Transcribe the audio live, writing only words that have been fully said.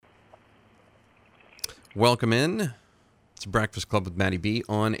Welcome in. It's Breakfast Club with Matty B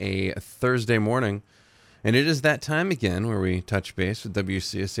on a Thursday morning. And it is that time again where we touch base with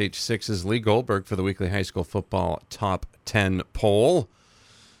WCSH 6's Lee Goldberg for the weekly high school football top 10 poll.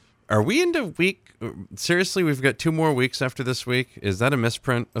 Are we into week... Seriously, we've got 2 more weeks after this week. Is that a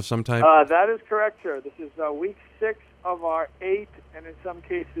misprint of some type? That is correct, sir. This is week 6 of our 8, and in some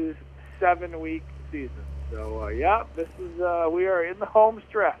cases, 7-week season. So, this is we are in the home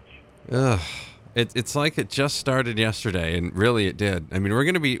stretch. Ugh. It's like it just started yesterday, and really it did. I mean, we're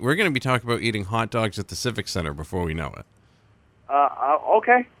gonna be talking about eating hot dogs at the Civic Center before we know it.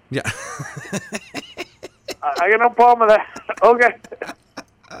 Okay. Yeah. I got no problem with that. Okay.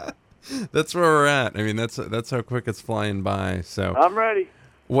 That's where we're at. I mean, that's how quick it's flying by. So I'm ready.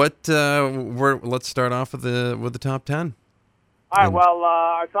 Let's start off with the top 10. All right. Well,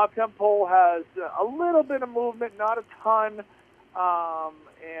 our top 10 poll has a little bit of movement, not a ton.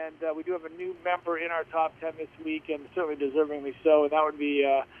 And we do have a new member in our top 10 this week, and certainly deservingly so, and that would be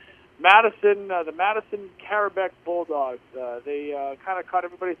Madison, the Madison Carabec Bulldogs. They kind of caught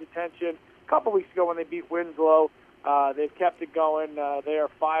everybody's attention a couple weeks ago when they beat Winslow. They've kept it going. They are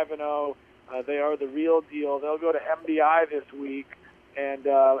 5-0. They are the real deal. They'll go to MDI this week, and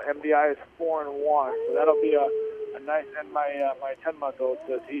MDI is 4-1. So that'll be a nice. And my 10-month-old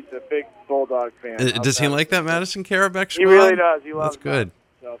says he's a big Bulldog fan. Does he like that Madison Carabec squad? He really does. He loves That's good.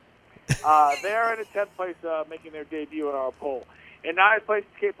 So they are in a 10th place, making their debut in our poll. In 9th place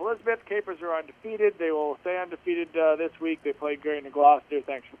is Cape Elizabeth. Capers are undefeated. They will stay undefeated this week. They play Gray and Gloucester.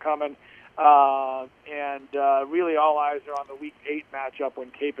 Thanks for coming. Really all eyes are on the Week 8 matchup when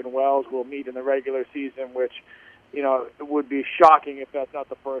Cape and Wells will meet in the regular season, which, it would be shocking if that's not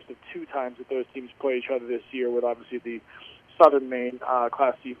the first of 2 times that those teams play each other this year, with obviously the Southern Maine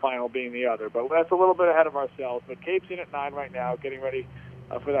Class C final being the other. But that's a little bit ahead of ourselves. But Cape's in at 9 right now, getting ready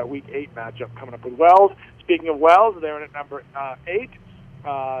for that Week 8 matchup coming up with Wells. Speaking of Wells, they're in at number 8.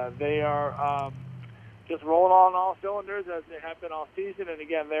 They are just rolling on all cylinders as they have been all season. And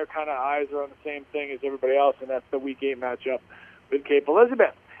again, their kind of eyes are on the same thing as everybody else, and that's the Week 8 matchup with Cape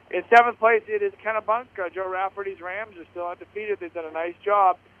Elizabeth. In 7th place, it is Kennebunk. Joe Rafferty's Rams are still undefeated. They've done a nice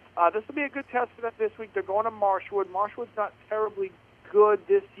job. This will be a good test for them this week. They're going to Marshwood. Marshwood's not terribly good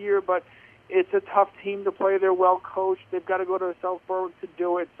this year, but it's a tough team to play. They're well coached. They've got to go to South Berwick to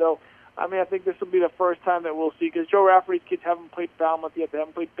do it. So, I think this will be the first time that we'll see, because Joe Rafferty's kids haven't played Falmouth yet. They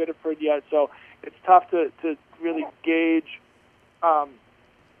haven't played Biddeford yet. So it's tough to really gauge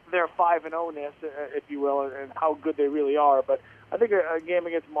their 5-0-ness, if you will, and how good they really are. But I think a game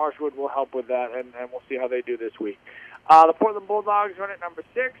against Marshwood will help with that, and we'll see how they do this week. The Portland Bulldogs run at number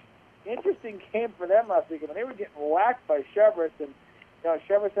 6. Interesting game for them last week. They were getting whacked by Cheverus, and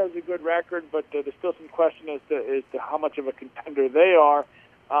Cheverus has a good record, but there's still some question as to how much of a contender they are.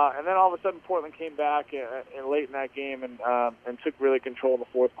 And then all of a sudden, Portland came back late in that game and took really control in the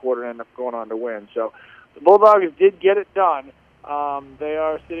fourth quarter and ended up going on to win. So the Bulldogs did get it done. They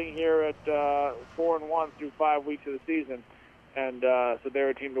are sitting here at 4-1 through 5 weeks of the season, and so they're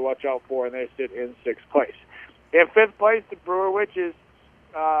a team to watch out for, and they sit in 6th place. In 5th place, the Brewer Witches,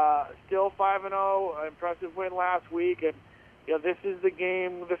 still 5-0, impressive win last week, and this is the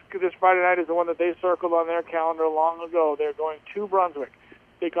game. This Friday night is the one that they circled on their calendar long ago. They're going to Brunswick,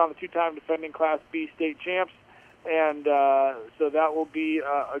 take on the 2-time defending Class B state champs, and so that will be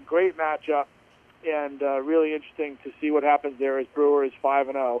a great matchup, and really interesting to see what happens there as Brewer is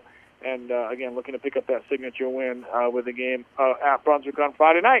 5-0, and again looking to pick up that signature win with the game at Brunswick on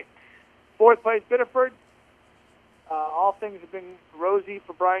Friday night. 4th place, Biddeford. All things have been rosy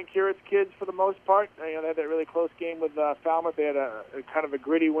for Brian Curritt's kids for the most part. They had that really close game with Falmouth. They had a kind of a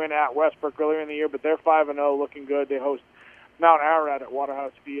gritty win at Westbrook earlier in the year, but they're 5-0, looking good. They host Mount Ararat at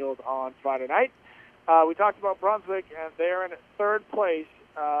Waterhouse Field on Friday night. We talked about Brunswick, and they're in 3rd place,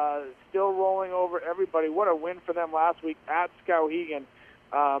 still rolling over everybody. What a win for them last week at Skowhegan.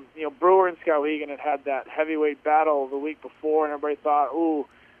 Brewer and Skowhegan had that heavyweight battle the week before, and everybody thought,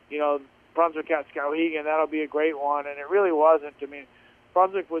 Brunswick at Skowhegan, that'll be a great one, and it really wasn't.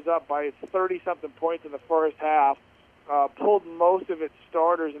 Brunswick was up by 30-something points in the first half, pulled most of its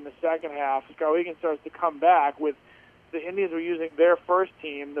starters in the second half. Skowhegan starts to come back with the Indians were using their first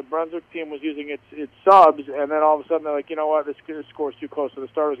team. The Brunswick team was using its subs, and then all of a sudden they're like, you know what, this score's too close, so the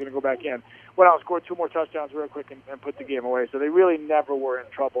starter's going to go back in. Went out and scored 2 more touchdowns real quick and put the game away. So they really never were in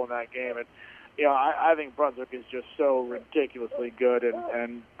trouble in that game. And I think Brunswick is just so ridiculously good,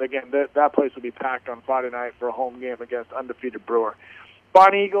 and again, that place will be packed on Friday night for a home game against undefeated Brewer.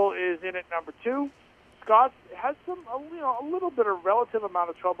 Bonnie Eagle is in at number 2. Scott has a little bit of relative amount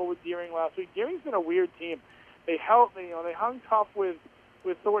of trouble with Deering last week. Deering's been a weird team. They hung tough with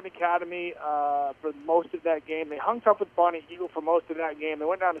with Thornton Academy for most of that game. They hung tough with Bonnie Eagle for most of that game. They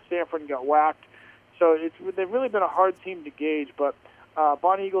went down to Stanford and got whacked. So they've really been a hard team to gauge. But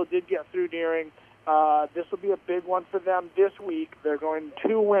Bonnie Eagle did get through Deering. This will be a big one for them this week. They're going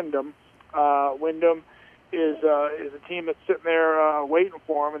to Wyndham. Wyndham is a team that's sitting there waiting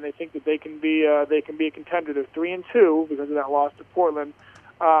for them, and they think that they can be a contender. They're 3-2 because of that loss to Portland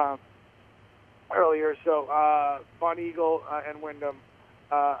earlier. So Bonnie Eagle and Wyndham,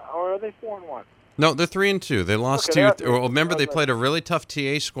 or are they 4-1? No, they're 3-2. They lost Okay, to. Well, remember, they played a really tough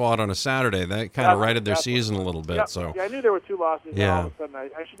TA squad on a Saturday. That kind of righted their season a little bit. Yep. So yeah, I knew there were 2 losses. Yeah. And all of a sudden,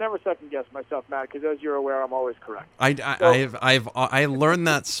 I should never second guess myself, Matt, because as you're aware, I'm always correct. I learned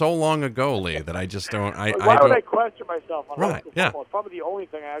that so long ago, Lee, that I just don't. Why would I question myself on Right, high school yeah. football? It's probably the only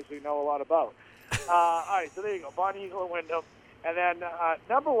thing I actually know a lot about. All right, so there you go, Bonnie Eagle and Wyndham, and then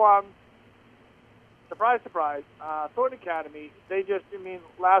number 1. Surprise, surprise, Thornton Academy.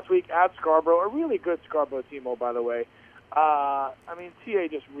 Last week at Scarborough, a really good Scarborough team, by the way. TA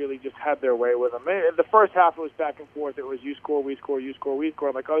just really had their way with them. The first half, it was back and forth. It was you score, we score, you score, we score.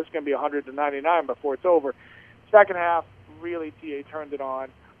 I'm like, this is going to be 100-99 before it's over. Second half, really, TA turned it on,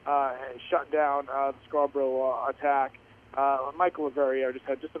 and shut down the Scarborough attack. Michael Laveria just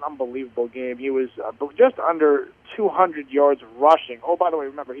had an unbelievable game. He was just under 200 yards rushing. Oh, by the way,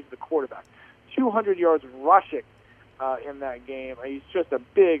 remember, he's the quarterback. 200 yards rushing in that game. He's just a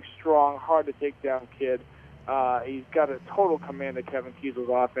big, strong, hard-to-take-down kid. He's got a total command of Kevin Kiesel's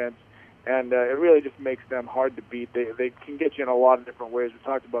offense, and it really just makes them hard to beat. They can get you in a lot of different ways. We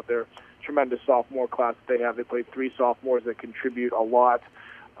talked about their tremendous sophomore class that they have. They played 3 sophomores that contribute a lot,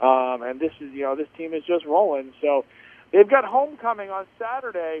 and this team is just rolling. So they've got homecoming on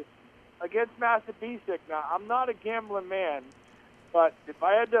Saturday against Massabesic. Now, I'm not a gambling man, but if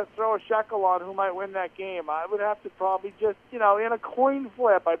I had to throw a shekel on who might win that game, I would have to probably just, in a coin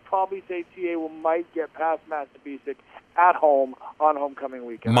flip, I'd probably say TA might get past Massabesic at home on homecoming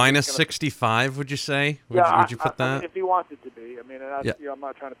weekend. Minus 65, would you say? Would you put that? If he wants it to be. I'm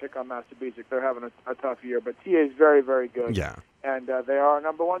not trying to pick on Massabesic. They're having a tough year, but TA is very, very good. Yeah. And they are our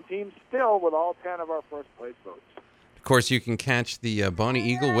number 1 team still with all 10 of our first-place votes. Of course, you can catch the Bonnie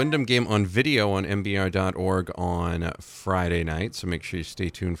Eagle Wyndham game on video on mbr.org on Friday night, so make sure you stay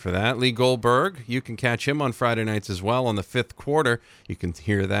tuned for that. Lee Goldberg, you can catch him on Friday nights as well on the 5th quarter. You can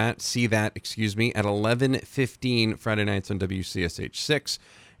see that, at 11:15 Friday nights on WCSH 6.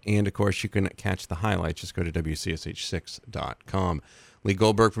 And, of course, you can catch the highlights. Just go to WCSH6.com. Lee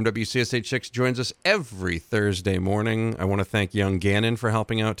Goldberg from WCSH 6 joins us every Thursday morning. I want to thank young Gannon for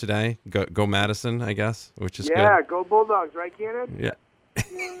helping out today. Go Madison, I guess, which is good. Yeah, go Bulldogs, right, Gannon? Yeah.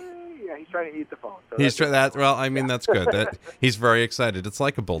 Yeah, he's trying to eat the phone. So That's good. He's very excited. It's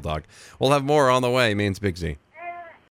like a bulldog. We'll have more on the way. Maine's Big Z.